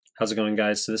How's it going,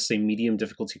 guys? So this is a medium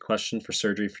difficulty question for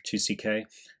surgery for 2CK.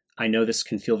 I know this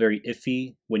can feel very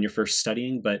iffy when you're first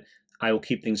studying, but I will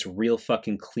keep things real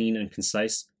fucking clean and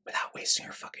concise without wasting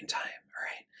your fucking time, all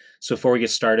right? So before we get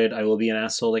started, I will be an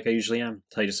asshole like I usually am.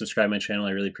 Tell you to subscribe to my channel,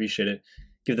 I really appreciate it.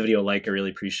 Give the video a like, I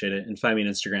really appreciate it. And find me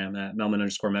on Instagram at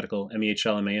Melman_medical,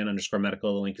 MEHLMAN_medical. The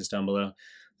link is down below.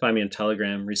 Find me on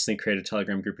Telegram. Recently created a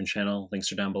Telegram group and channel.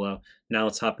 Links are down below. Now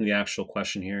let's hop into the actual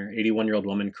question here. 81-year-old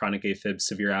woman, chronic AFib,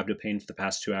 severe abdo pain for the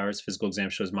past 2 hours. Physical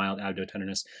exam shows mild abdo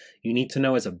tenderness. You need to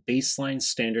know as a baseline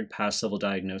standard pass level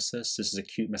diagnosis, this is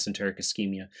acute mesenteric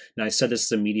ischemia. Now I said this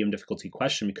is a medium difficulty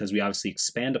question because we obviously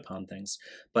expand upon things,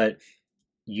 but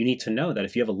you need to know that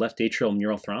if you have a left atrial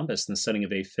mural thrombus in the setting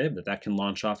of AFib, that can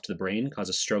launch off to the brain, cause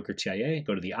a stroke or TIA,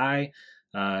 go to the eye.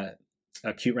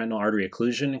 Acute retinal artery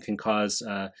occlusion can cause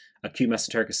acute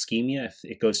mesenteric ischemia if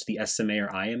it goes to the SMA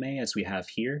or IMA, as we have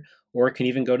here, or it can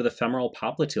even go to the femoral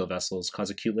popliteal vessels, cause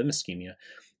acute limb ischemia.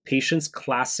 Patients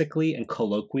classically and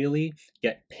colloquially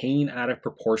get pain out of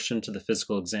proportion to the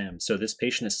physical exam. So this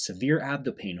patient has severe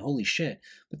abdo pain, holy shit,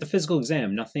 but the physical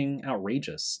exam, nothing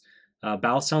outrageous.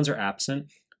 Bowel sounds are absent.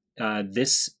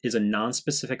 This is a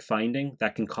non-specific finding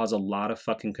that can cause a lot of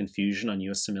fucking confusion on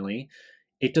USMLE.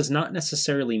 It does not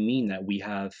necessarily mean that we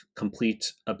have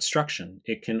complete obstruction.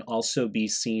 It can also be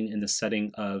seen in the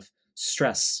setting of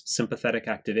stress, sympathetic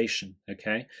activation,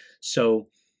 okay? So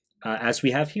as we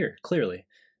have here, clearly,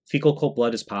 fecal occult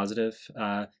blood is positive.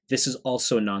 This is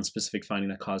also a non-specific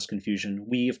finding that caused confusion.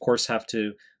 We, of course, have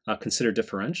to consider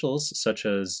differentials such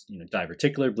as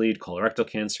diverticular bleed, colorectal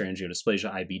cancer,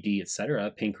 angiodysplasia, IBD,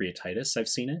 etc., pancreatitis, I've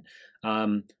seen it.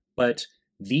 But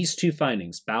these two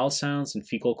findings, bowel sounds and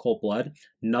fecal occult blood,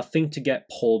 nothing to get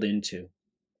pulled into.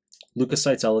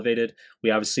 Leukocytes elevated. We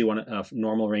obviously want a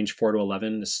normal range 4 to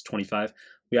 11. This is 25.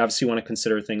 We obviously want to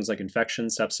consider things like infection,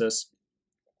 sepsis,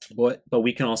 but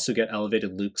we can also get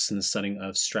elevated leukes in the setting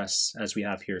of stress, as we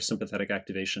have here, sympathetic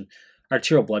activation.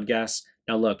 Arterial blood gas.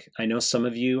 Now look, I know some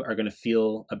of you are going to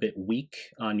feel a bit weak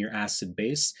on your acid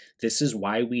base. This is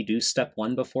why we do step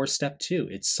 1 before step 2.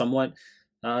 It's somewhat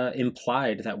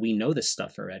implied that we know this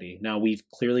stuff already. Now we've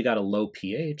clearly got a low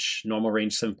pH, normal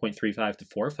range 7.35 to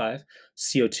 4.5.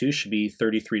 CO2 should be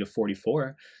 33 to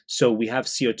 44. So we have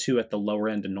CO2 at the lower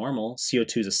end of normal.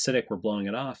 CO2 is acidic, we're blowing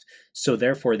it off. So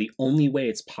therefore, the only way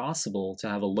it's possible to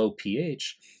have a low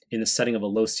pH in the setting of a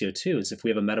low CO2 is if we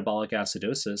have a metabolic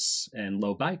acidosis and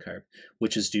low bicarb,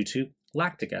 which is due to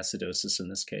lactic acidosis in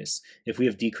this case. If we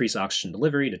have decreased oxygen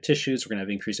delivery to tissues, we're going to have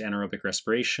increased anaerobic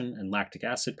respiration and lactic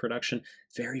acid production.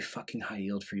 Very fucking high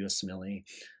yield for USMLE,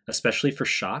 especially for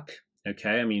shock.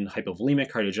 Okay, I mean hypovolemic,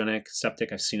 cardiogenic,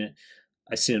 septic, I've seen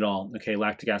it all. Okay,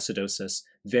 lactic acidosis,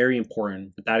 very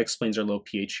important, but that explains our low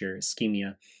pH here.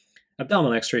 Ischemia.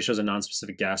 Abdominal X-ray shows a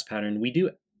non-specific gas pattern. We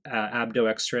do abdo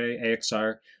X-ray,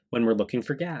 AXR, when we're looking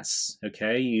for gas,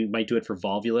 okay? You might do it for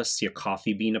volvulus, see a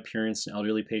coffee bean appearance in an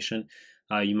elderly patient.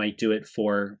 You might do it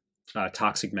for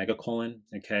toxic megacolon,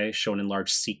 okay? Shown in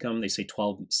large cecum. They say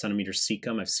 12 centimeter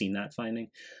cecum. I've seen that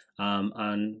finding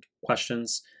on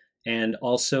questions. And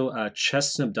also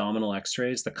chest and abdominal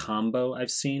x-rays, the combo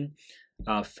I've seen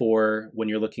for when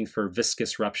you're looking for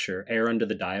viscous rupture, air under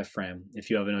the diaphragm, if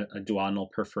you have a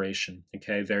duodenal perforation,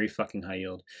 okay? Very fucking high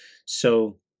yield.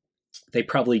 So they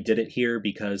probably did it here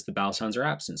because the bowel sounds are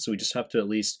absent. So we just have to at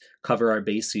least cover our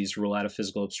bases, rule out a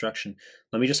physical obstruction.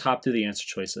 Let me just hop through the answer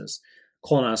choices.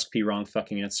 Colonoscopy, wrong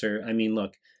fucking answer. I mean,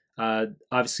 look,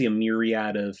 obviously a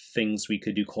myriad of things we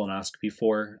could do colonoscopy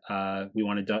for. We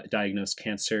want to diagnose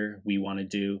cancer. We want to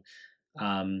do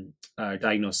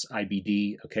diagnose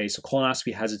IBD. Okay, so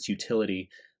colonoscopy has its utility,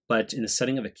 but in the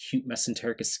setting of acute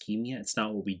mesenteric ischemia, it's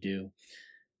not what we do.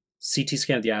 CT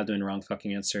scan of the abdomen, wrong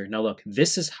fucking answer. Now look,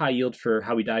 this is high yield for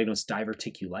how we diagnose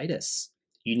diverticulitis.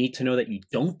 You need to know that you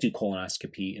don't do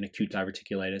colonoscopy in acute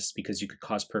diverticulitis because you could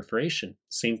cause perforation.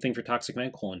 Same thing for toxic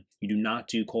megacolon. You do not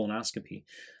do colonoscopy.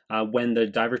 When the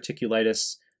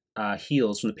diverticulitis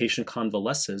heals, when the patient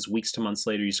convalesces, weeks to months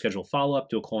later, you schedule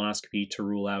follow-up, do a colonoscopy to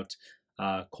rule out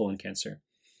colon cancer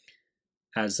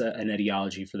as an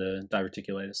etiology for the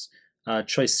diverticulitis.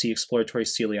 Choice C, exploratory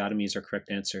coeliotomy is our correct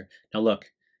answer. Now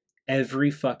look,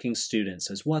 every fucking student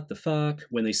says, what the fuck,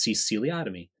 when they see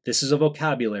coeliotomy. This is a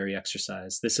vocabulary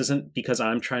exercise. This isn't because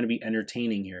I'm trying to be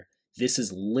entertaining here. This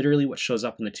is literally what shows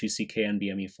up in the 2CK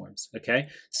NBME forms, okay?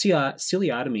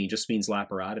 Coeliotomy just means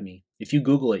laparotomy. If you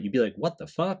Google it, you'd be like, what the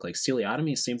fuck? Like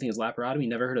coeliotomy, same thing as laparotomy?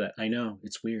 Never heard of that. I know,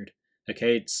 it's weird,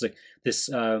 okay? It's like this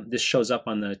shows up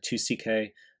on the 2CK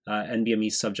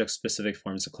NBME subject-specific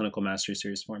forms, the clinical mastery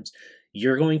series forms.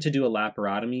 You're going to do a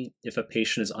laparotomy if a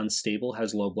patient is unstable,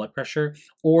 has low blood pressure,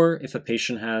 or if a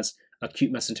patient has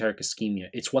acute mesenteric ischemia.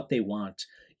 It's what they want.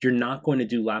 You're not going to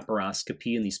do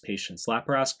laparoscopy in these patients.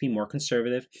 Laparoscopy, more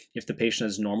conservative if the patient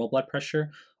has normal blood pressure,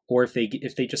 or if they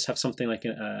just have something like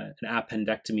an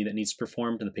appendectomy that needs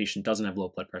performed and the patient doesn't have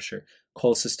low blood pressure.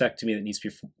 Cholecystectomy that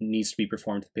needs to be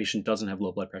performed if the patient doesn't have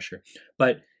low blood pressure.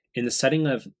 But in the setting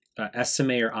of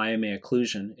SMA or IMA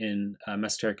occlusion in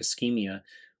mesenteric ischemia,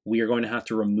 we are going to have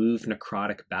to remove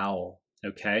necrotic bowel.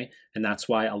 Okay, and that's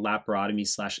why a laparotomy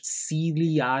slash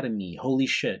ciliotomy, holy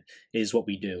shit, is what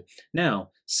we do. Now,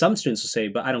 some students will say,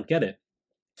 but I don't get it.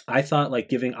 I thought like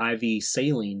giving IV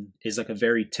saline is like a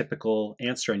very typical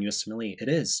answer in USMLE. It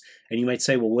is. And you might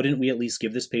say, well, wouldn't we at least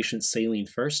give this patient saline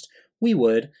first? We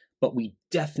would, but we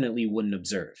definitely wouldn't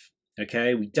observe.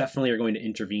 Okay, we definitely are going to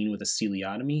intervene with a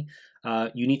ciliotomy.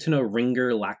 You need to know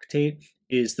ringer lactate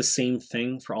is the same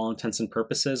thing for all intents and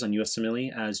purposes on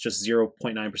USMLE as just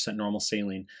 0.9% normal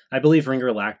saline. I believe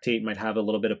ringer lactate might have a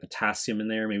little bit of potassium in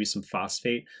there, maybe some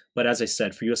phosphate. But as I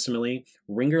said, for USMLE,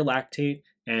 ringer lactate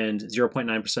and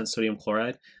 0.9% sodium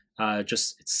chloride,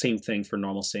 just it's same thing for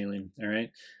normal saline, all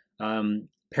right?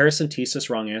 Paracentesis,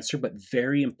 wrong answer, but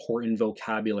very important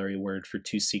vocabulary word for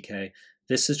 2CK.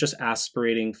 This is just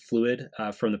aspirating fluid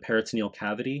from the peritoneal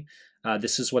cavity.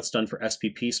 This is what's done for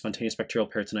SBP, spontaneous bacterial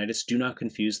peritonitis. Do not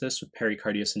confuse this with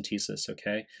pericardiocentesis,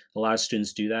 okay? A lot of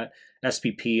students do that.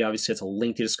 SBP, obviously, it's a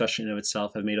lengthy discussion in of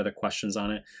itself. I've made other questions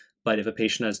on it. But if a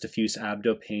patient has diffuse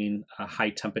abdo pain, high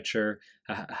temperature,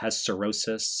 has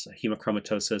cirrhosis,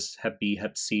 hemochromatosis, Hep B,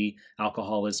 Hep C,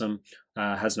 alcoholism,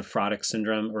 has nephrotic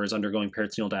syndrome, or is undergoing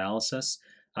peritoneal dialysis,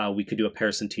 we could do a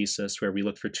paracentesis where we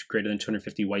look for greater than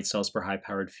 250 white cells per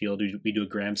high-powered field. We do a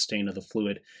gram stain of the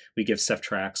fluid. We give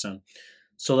ceftriaxone.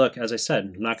 So look, as I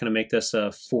said, I'm not going to make this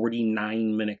a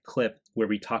 49-minute clip where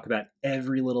we talk about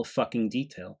every little fucking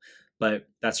detail, but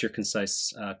that's your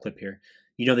concise clip here.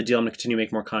 You know the deal. I'm going to continue to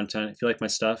make more content. If you like my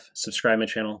stuff, subscribe to my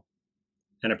channel,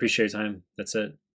 and I appreciate your time. That's it.